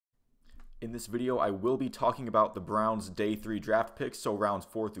In this video, I will be talking about the Browns' Day 3 draft picks, so rounds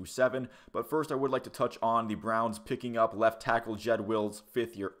 4 through 7. But first, I would like to touch on the Browns picking up left tackle Jed Wills'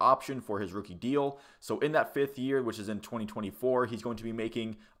 fifth-year option for his rookie deal. So in that fifth year, which is in 2024, he's going to be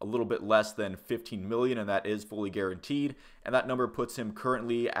making a little bit less than $15 million, and that is fully guaranteed. And that number puts him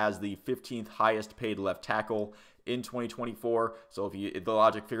currently as the 15th highest paid left tackle in 2024. So if the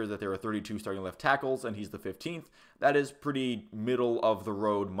logic figures that there are 32 starting left tackles and he's the 15th, that is pretty middle of the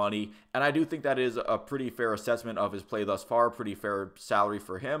road money. And I do think that is a pretty fair assessment of his play thus far, pretty fair salary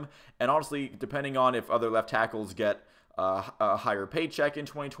for him. And honestly, depending on if other left tackles get a higher paycheck in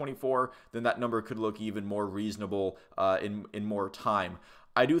 2024, then that number could look even more reasonable in more time.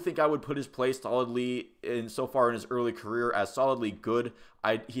 I do think I would put his play solidly so far in his early career as solidly good.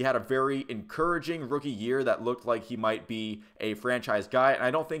 He had a very encouraging rookie year that looked like he might be a franchise guy, and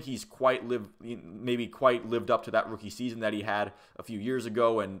I don't think he's quite lived up to that rookie season that he had a few years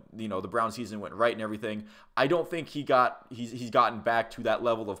ago, and the Brown season went right and everything. I don't think he's gotten back to that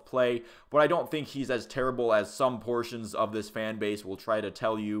level of play, but I don't think he's as terrible as some portions of this fan base will try to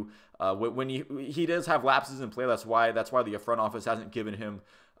tell you. When he does have lapses in play, that's why the front office hasn't given him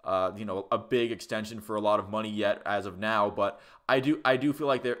a big extension for a lot of money yet as of now. But I do feel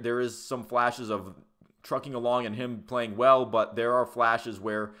like there is some flashes of trucking along and him playing well, but there are flashes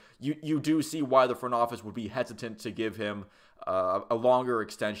where you do see why the front office would be hesitant to give him a longer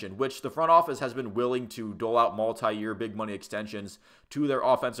extension, which the front office has been willing to dole out multi-year big money extensions to their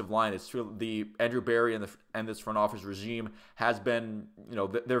offensive line. It's true, the Andrew Berry and this front office regime has been,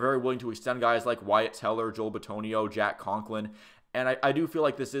 they're very willing to extend guys like Wyatt Teller, Joel Bitonio, Jack Conklin. And I do feel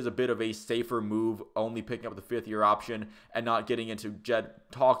like this is a bit of a safer move, only picking up the fifth-year option and not getting into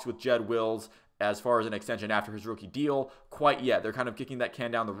talks with Jed Wills as far as an extension after his rookie deal quite yet. They're kind of kicking that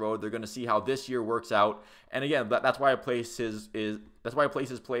can down the road. They're going to see how this year works out. And again, that's why I place his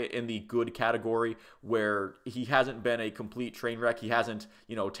play in the good category, where he hasn't been a complete train wreck. He hasn't,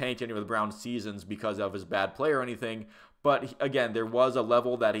 tanked any of the Browns seasons because of his bad play or anything. But again, there was a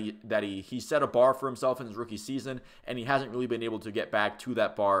level that he set a bar for himself in his rookie season, and he hasn't really been able to get back to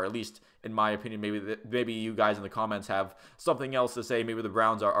that bar, at least in my opinion. Maybe you guys in the comments have something else to say. Maybe the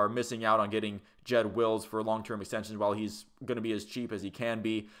Browns are missing out on getting Jed Wills for long-term extensions while he's going to be as cheap as he can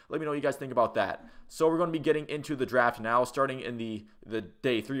be. Let me know what you guys think about that. So we're going to be getting into the draft now, starting in the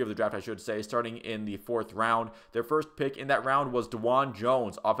day 3 of the draft, I should say, starting in the 4th round. Their first pick in that round was Dawand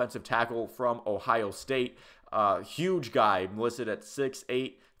Jones, offensive tackle from Ohio State. Huge guy, listed at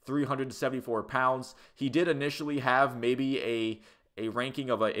 6'8", 374 pounds. He did initially have maybe a ranking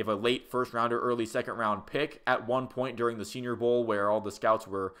of a late first rounder, early second round pick at one point during the Senior Bowl, where all the scouts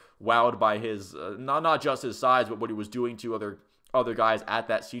were wowed by his not just his size, but what he was doing to other guys at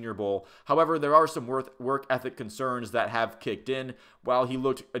that Senior Bowl. However, there are some work ethic concerns that have kicked in. While he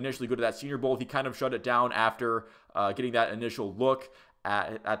looked initially good at that Senior Bowl, he kind of shut it down after getting that initial look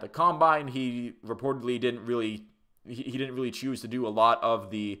at the combine. He reportedly didn't really choose to do a lot of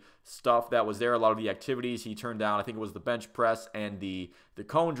the stuff that was there, a lot of the activities he turned down. I think it was the bench press and the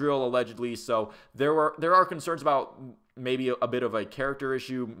cone drill, allegedly. So there are concerns about maybe a bit of a character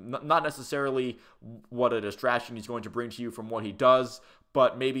issue, not necessarily what a distraction he's going to bring to you from what he does,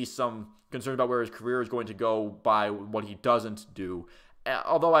 but maybe some concerns about where his career is going to go by what he doesn't do.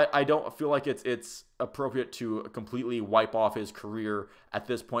 Although I don't feel like it's appropriate to completely wipe off his career at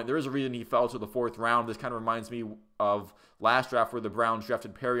this point. There is a reason he fell to the 4th round. This kind of reminds me of last draft where the Browns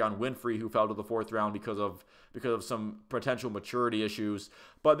drafted Perion Winfrey, who fell to the 4th round because of some potential maturity issues.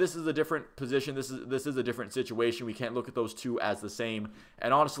 But this is a different position. This is a different situation. We can't look at those two as the same.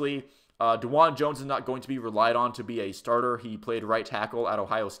 And honestly, Dawand Jones is not going to be relied on to be a starter. He played right tackle at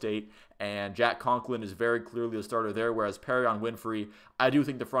Ohio State, and Jack Conklin is very clearly the starter there, whereas Perion Winfrey, I do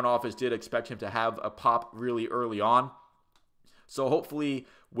think the front office did expect him to have a pop really early on. So hopefully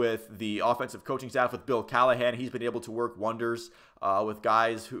with the offensive coaching staff, with Bill Callahan, he's been able to work wonders with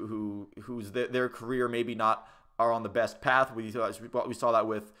guys whose their career maybe not are on the best path. We saw that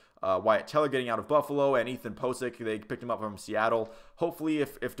with Wyatt Teller getting out of Buffalo, and Ethan Posick, they picked him up from Seattle. Hopefully,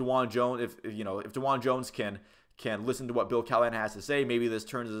 if Dawand Jones, if Dawand Jones can listen to what Bill Callahan has to say, maybe this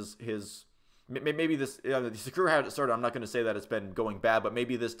turns maybe this his career hasn't started. I'm not going to say that it's been going bad, but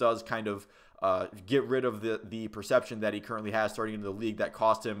maybe this does kind of get rid of the perception that he currently has starting into the league that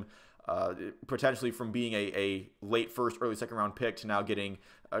cost him potentially from being a late first, early second round pick to now getting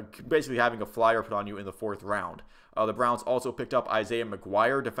basically having a flyer put on you in the 4th round. The Browns also picked up Isaiah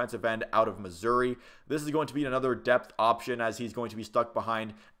McGuire, defensive end out of Missouri. This is going to be another depth option, as he's going to be stuck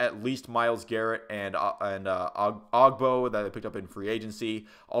behind at least Myles Garrett and Ogbo that they picked up in free agency.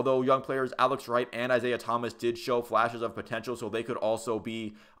 Although young players Alex Wright and Isaiah Thomas did show flashes of potential, so they could also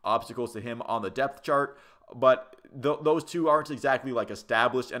be obstacles to him on the depth chart. But those two aren't exactly like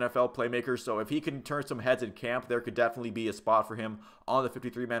established NFL playmakers, so if he can turn some heads in camp, there could definitely be a spot for him on the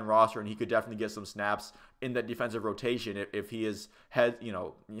 53-man roster, and he could definitely get some snaps in that defensive rotation if he is head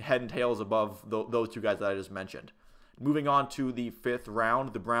and tails above those two guys that I just mentioned. Moving on to the 5th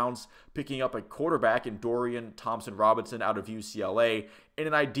round, the Browns picking up a quarterback in Dorian Thompson-Robinson out of UCLA. In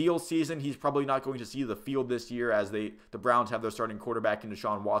an ideal season, he's probably not going to see the field this year as the Browns have their starting quarterback in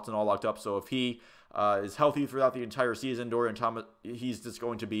Deshaun Watson all locked up. So if he is healthy throughout the entire season, Dorian Thomas, he's just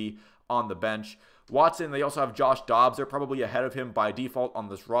going to be on the bench. Watson, they also have Josh Dobbs. They're probably ahead of him by default on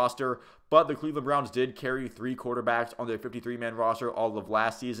this roster, but the Cleveland Browns did carry 3 quarterbacks on their 53-man roster all of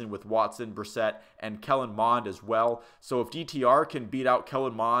last season with Watson, Brissett, and Kellen Mond as well. So if DTR can beat out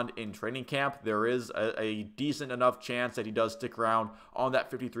Kellen Mond in training camp, there is a decent enough chance that he does stick around on that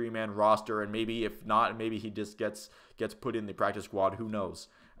 53-man roster, and maybe if not, maybe he just gets put in the practice squad. Who knows?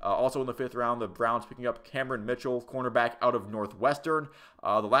 Also in the 5th round, the Browns picking up Cameron Mitchell, cornerback out of Northwestern.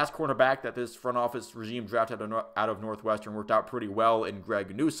 The last cornerback that this front office regime drafted out of Northwestern worked out pretty well in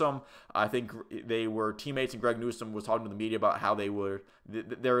Greg Newsome. I think they were teammates, and Greg Newsome was talking to the media about how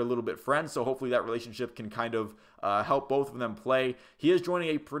they're a little bit friends, so hopefully that relationship can kind of help both of them play. He is joining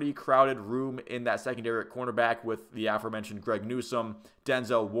a pretty crowded room in that secondary at cornerback with the aforementioned Greg Newsome,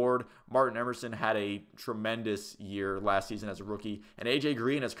 Denzel Ward. Martin Emerson had a tremendous year last season as a rookie, and A.J.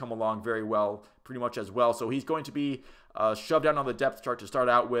 Green has come along very well pretty much as well. So he's going to be shoved down on the depth chart to start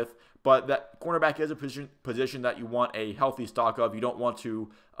out with, but that cornerback is a position that you want a healthy stock of. You don't want to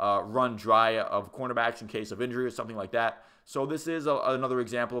run dry of cornerbacks in case of injury or something like that. So this is another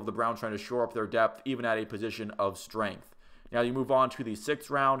example of the Browns trying to shore up their depth, even at a position of strength. Now you move on to the 6th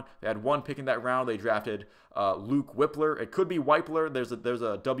round. They had 1 pick in that round. They drafted Luke Whippler. It could be Whipler. There's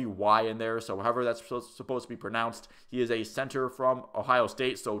a W-Y in there, so however that's supposed to be pronounced. He is a center from Ohio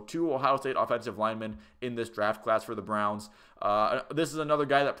State, so 2 Ohio State offensive linemen in this draft class for the Browns. This is another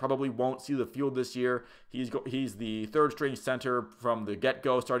guy that probably won't see the field this year. He's the 3rd-string center from the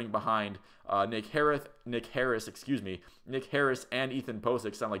get-go, starting behind Nick Harris, and Ethan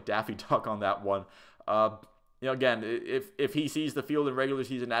Posick. Sound like Daffy Duck on that one. Again, if he sees the field in regular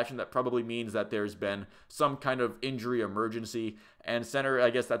season action, that probably means that there's been some kind of injury emergency. And center, I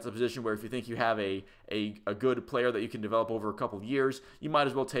guess that's a position where if you think you have a good player that you can develop over a couple of years, you might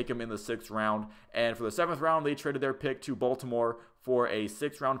as well take him in the 6th round. And for the 7th round, they traded their pick to Baltimore for a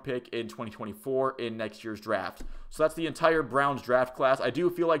 6th-round pick in 2024 in next year's draft. So that's the entire Browns draft class. I do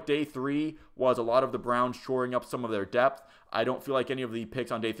feel like day 3 was a lot of the Browns shoring up some of their depth. I don't feel like any of the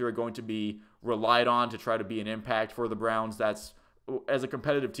picks on day 3 are going to be relied on to try to be an impact for the Browns. That's, as a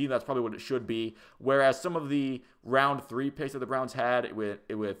competitive team, that's probably what it should be. Whereas some of the round 3 picks that the Browns had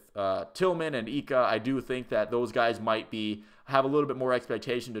with Tillman and Ika, I do think that those guys might have a little bit more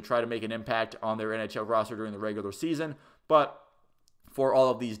expectation to try to make an impact on their NHL roster during the regular season. But for all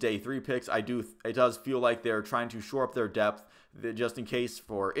of these day 3 picks, it does feel like they're trying to shore up their depth just in case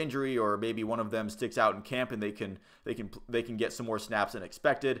for injury, or maybe one of them sticks out in camp and they can get some more snaps than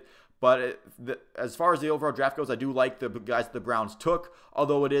expected. But as far as the overall draft goes, I do like the guys the Browns took,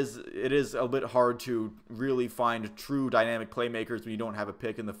 although it is a bit hard to really find true dynamic playmakers when you don't have a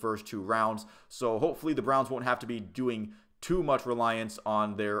pick in the first 2 rounds. So hopefully the Browns won't have to be doing too much reliance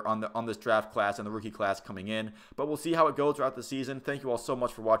on this draft class and the rookie class coming in. But we'll see how it goes throughout the season. Thank you all so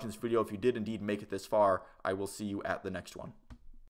much for watching this video. If you did indeed make it this far, I will see you at the next one.